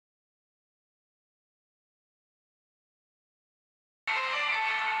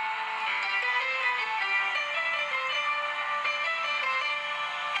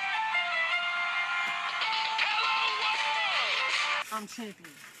I'm champion.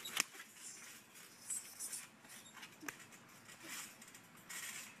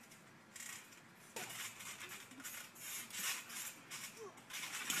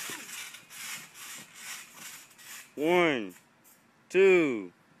 One,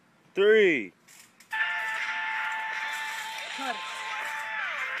 two, three. Cut it.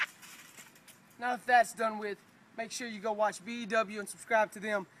 Now that that's done with, make sure you go watch BEW and subscribe to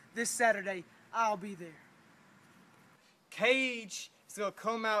them this Saturday. I'll be there. Cage is going to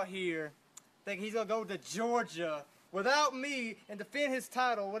come out here, think he's going to go to Georgia without me and defend his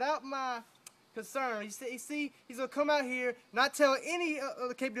title, without my concern. He's going to come out here, not tell any of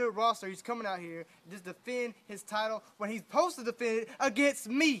the KBW roster he's coming out here, just defend his title when he's supposed to defend it against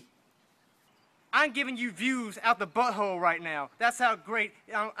me. I'm giving you views out the butthole right now. That's how great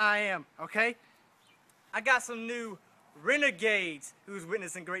I am, okay? I got some new renegades who's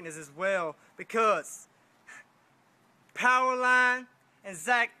witnessing greatness as well, because Powerline and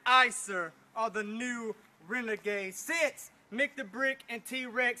Zach Iser are the new renegades. Since Mick the Brick and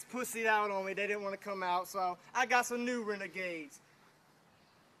T-Rex pussied out on me, they didn't want to come out, so I got some new renegades.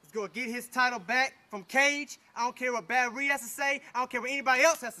 He's going to get his title back from Cage. I don't care what Bad Reed has to say. I don't care what anybody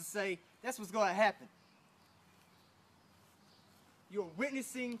else has to say. That's what's going to happen. You're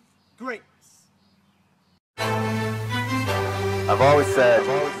witnessing greatness. I've always said,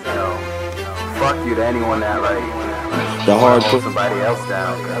 you know, fuck you to anyone that, like, the hard put somebody else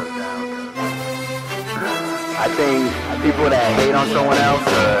down. I think people that hate on someone else,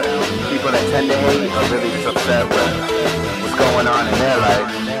 or people that tend to hate, are really just upset with what's going on in their life,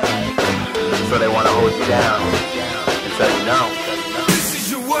 so they want to hold you down and tell you no.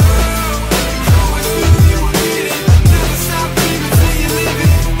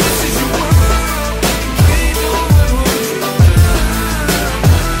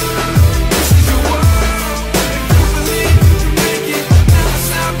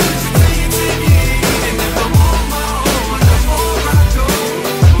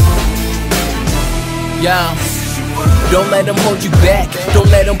 Yeah. Don't let them hold you back, don't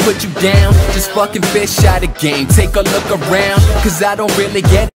let them put you down. Just fucking fish out of game, take a look around, cause I don't really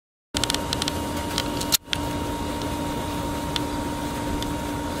get it.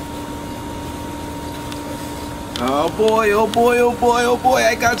 Oh boy, oh boy, oh boy, oh boy,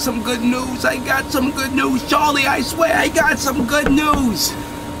 I got some good news, Charlie, I swear I got some good news.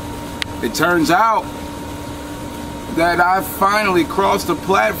 It turns out that I finally crossed the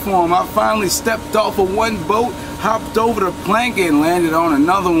platform. I finally stepped off of one boat, hopped over the plank, and landed on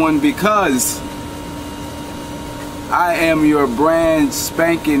another one, because I am your brand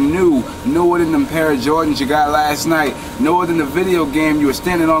spanking new, newer than them pair of Jordans you got last night, newer than the video game you were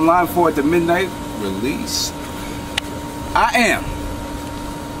standing online for at the midnight release. I am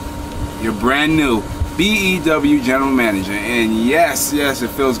your brand new BEW General Manager, and yes, it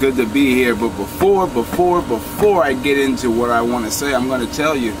feels good to be here, but before I get into what I want to say, I'm going to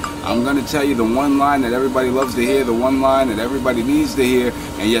tell you the one line that everybody loves to hear, the one line that everybody needs to hear,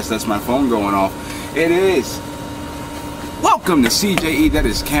 and yes, that's my phone going off. It is, welcome to CJE, that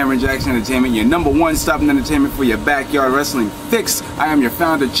is Cameron Jackson Entertainment, your #1 stop in entertainment for your backyard wrestling fix. I am your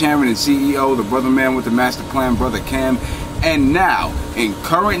founder, chairman, and CEO, the brother man with the master plan, Brother Cam, and now, in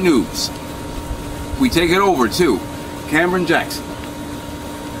current news, we take it over to Cameron Jackson.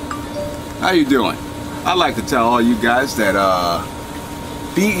 How you doing? I'd like to tell all you guys that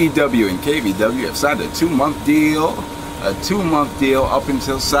BEW and KBW have signed a 2-month deal, up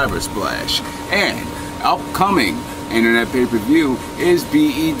until Cyber Splash. And upcoming internet pay-per-view is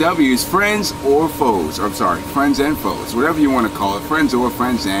BEW's Friends or Foes. Or, I'm sorry, Friends and Foes, whatever you want to call it, Friends or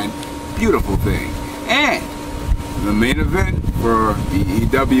Friends and Beautiful Thing. And the main event for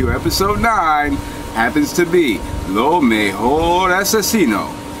BEW Episode 9 happens to be Lo Mejor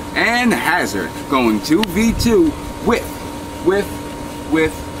Asesino and Hazard going 2v2 with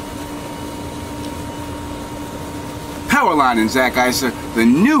Powerline and Zach Iser, the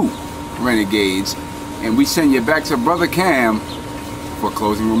new Renegades, and we send you back to Brother Cam for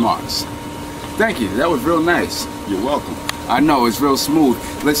closing remarks. Thank you, that was real nice. You're welcome. I know, it's real smooth.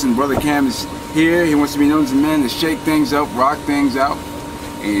 Listen, Brother Cam is here. He wants to be known as a man to shake things up, rock things out,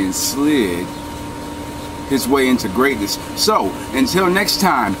 and slid his way into greatness. So, until next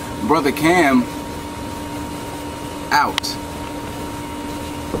time, Brother Cam, out.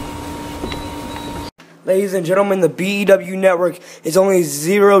 Ladies and gentlemen, the BEW network is only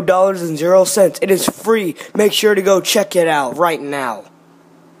 $0.00. It is free. Make sure to go check it out right now.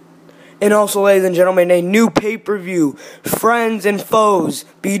 And also, ladies and gentlemen, a new pay-per-view, Friends and Foes.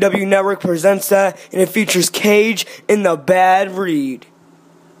 BEW Network presents that, and it features Cage and the Bad Reed.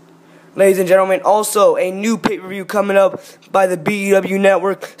 ladies and gentlemen. Also, a new pay-per-view coming up by the BEW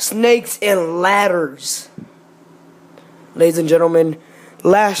Network, Snakes and Ladders. Ladies and gentlemen,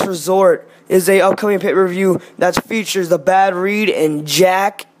 Last Resort is a upcoming pay-per-view that features the Bad Reed and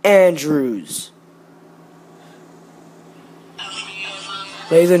Jack Andrews.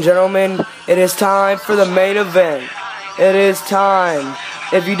 Ladies and gentlemen, it is time for the main event. It is time.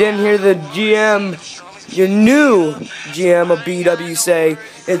 If you didn't hear the GM, your new GM of BEW say,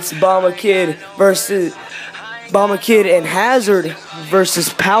 it's Bomber Kid and Hazard versus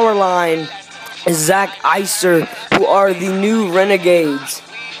Powerline and Zach Iser, who are the new Renegades.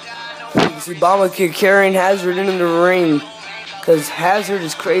 You see Bomber Kid carrying Hazard into the ring because Hazard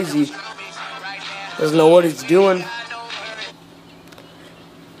is crazy. Doesn't know what he's doing.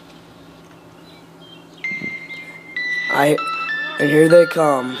 And here they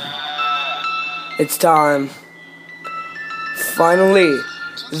come. It's time. Finally,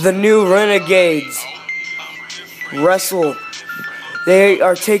 the new Renegades wrestle. They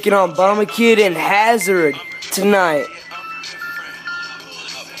are taking on Bomber Kid and Hazard tonight.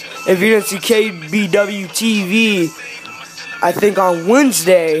 If you didn't see KBW TV, I think on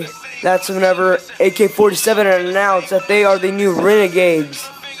Wednesday, that's whenever AK-47 announced that they are the new Renegades.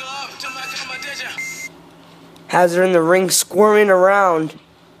 Hazard in the ring squirming around.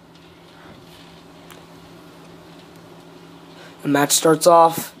 The match starts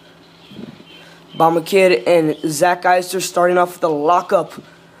off. Bomber Kid and Zach Iser starting off with a lockup.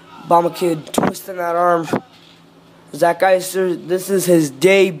 Bomber Kid twisting that arm. Zach Iser, this is his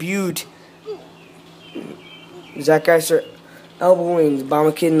debut. Zach Iser elbowing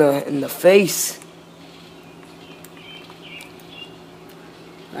Bomber Kid in the face.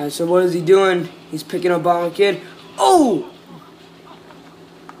 Alright, so what is he doing? He's picking up Bomber Kid. Oh!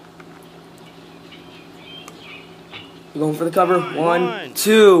 Going for the cover. One,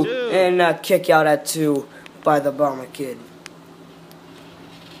 two, and a kick out at 2 by the Bomber Kid.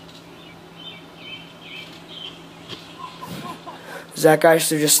 Zach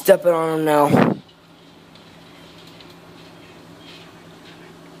Iser just stepping on him now.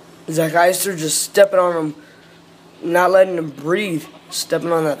 Zach Iser just stepping on him, not letting him breathe,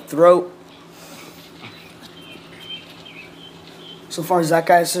 stepping on that throat. So far, Zach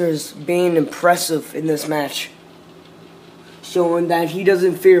Iser is being impressive in this match, showing that he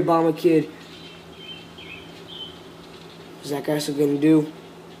doesn't fear Bomber Kid. Zach Iser gonna do?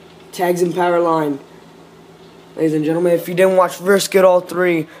 Tags in Powerline. Ladies and gentlemen, if you didn't watch Risk It All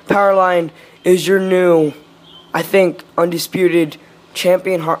 3, Powerline is your new, I think, undisputed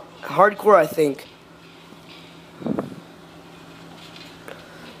champion hardcore, I think.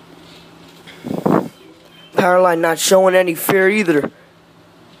 Powerline not showing any fear either.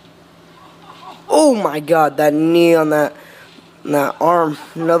 Oh my God, that knee on that arm.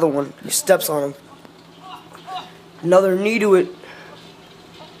 Another one. He steps on him. Another knee to it.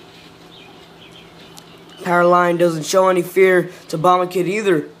 Powerline doesn't show any fear to Bomber Kid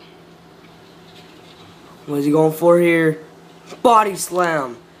either. What is he going for here? Body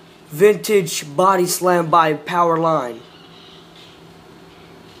slam. Vintage body slam by Powerline.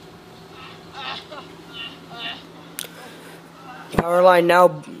 Powerline now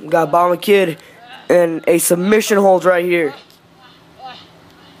got Bomber Kid in a submission hold right here.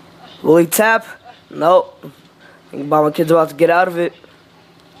 Will he tap? Nope. I think Bomber Kid's about to get out of it.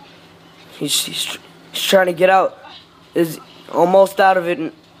 He's trying to get out. Is almost out of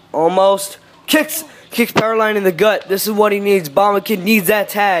it. Almost. Kicks Powerline in the gut. This is what he needs. Bomber Kid needs that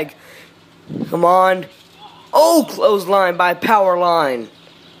tag. Come on. Oh, clothesline by Powerline.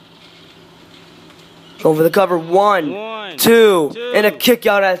 Going for the cover. One, two, and a kick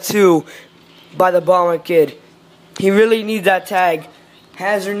out at 2 by the Bomber Kid. He really needs that tag.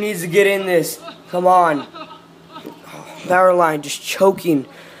 Hazard needs to get in this. Come on. Powerline just choking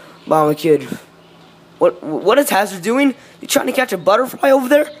Bomber Kid. What is Hazard doing? You trying to catch a butterfly over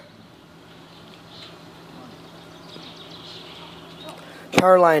there?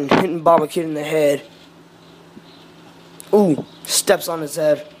 Powerline hitting Bomber Kid in the head. Ooh, steps on his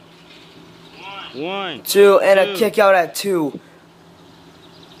head. One, two, and a kick out at 2.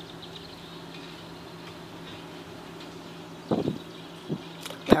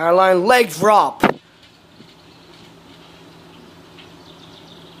 Powerline leg drop.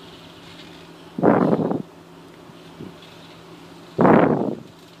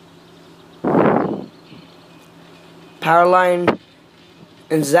 Powerline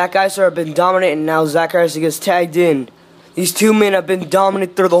and Zach Iser have been dominant, and now Zach Iser gets tagged in. These two men have been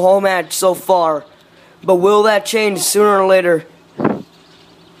dominant through the whole match so far. But will that change sooner or later?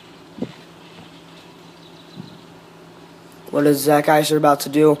 What is Zach Iser about to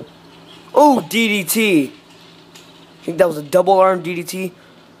do? Oh, DDT. I think that was a double arm DDT.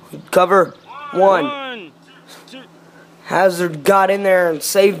 Cover. One. Hazard got in there and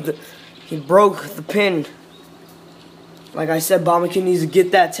saved. He broke the pin. Like I said, Bomber Kid needs to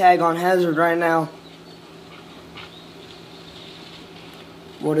get that tag on Hazard right now.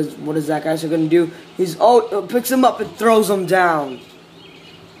 What is that guy gonna do? He's picks him up and throws him down.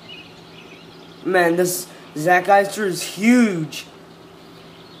 Man, this Zack Eister is huge.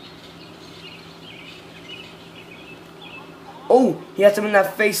 Oh, he has him in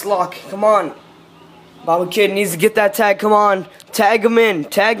that face lock. Come on. Bomber Kid needs to get that tag. Come on. Tag him in.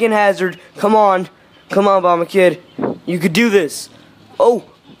 Tag in Hazard. Come on. Come on, Bomber Kid. You could do this. Oh.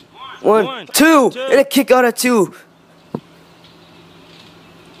 One, two. And a kick out at 2.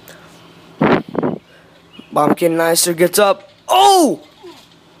 Bomber Kid Eister gets up. Oh!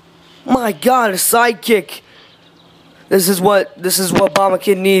 My God, a side kick. This is what Bomber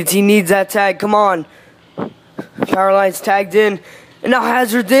Kid needs. He needs that tag. Come on. Powerline's tagged in. And now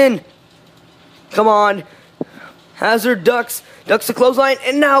Hazard's in. Come on. Hazard ducks the clothesline,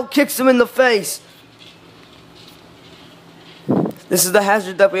 and now kicks him in the face. This is the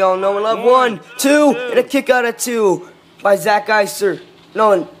Hazard that we all know and love. 1, 2, and a kick out at 2 by Zack Eister.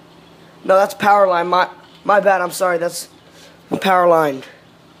 No, that's Powerline. My bad. I'm sorry. That's Powerline.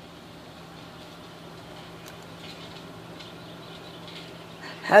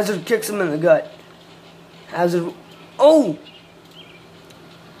 Hazard kicks him in the gut. Hazard. Oh!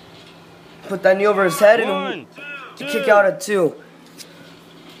 Put that knee over his head and kick out at 2.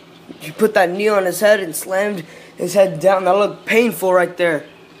 He put that knee on his head and slammed his head down. That looked painful right there.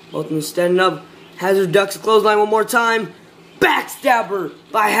 Both of them standing up. Hazard ducks the clothesline one more time. Backstabber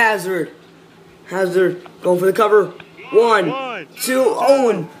by Hazard. Hazard going for the cover. 1, 2, oh,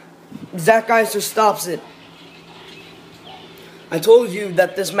 and Zack Eister stops it. I told you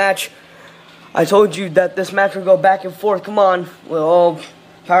that this match would go back and forth. Come on. Well,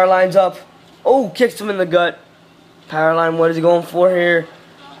 Powerline's up. Oh, kicks him in the gut. Powerline, what is he going for here?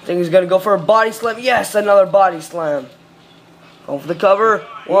 I think he's going to go for a body slam. Yes, another body slam. Going for the cover.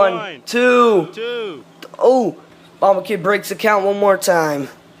 1, 2. Oh, Bomber Kid breaks the count one more time.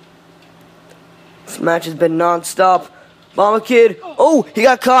 This match has been non-stop. Bomber Kid. Oh, he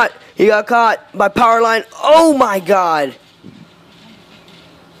got caught. He got caught by Powerline. Oh, my God.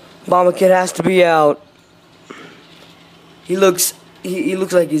 Bomber Kid has to be out. He looks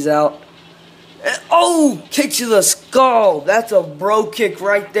like he's out. Oh, kick to the skull. That's a bro kick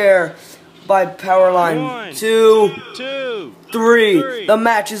right there by Powerline. 2, 3. The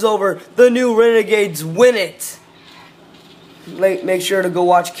match is over. The New Renegades win it. Make sure to go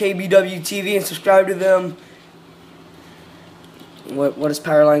watch KBW TV and subscribe to them. What is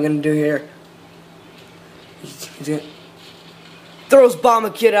Powerline going to do here? He's gonna throws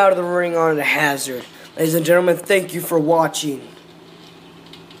Bomber Kid out of the ring onto Hazard. Ladies and gentlemen, thank you for watching.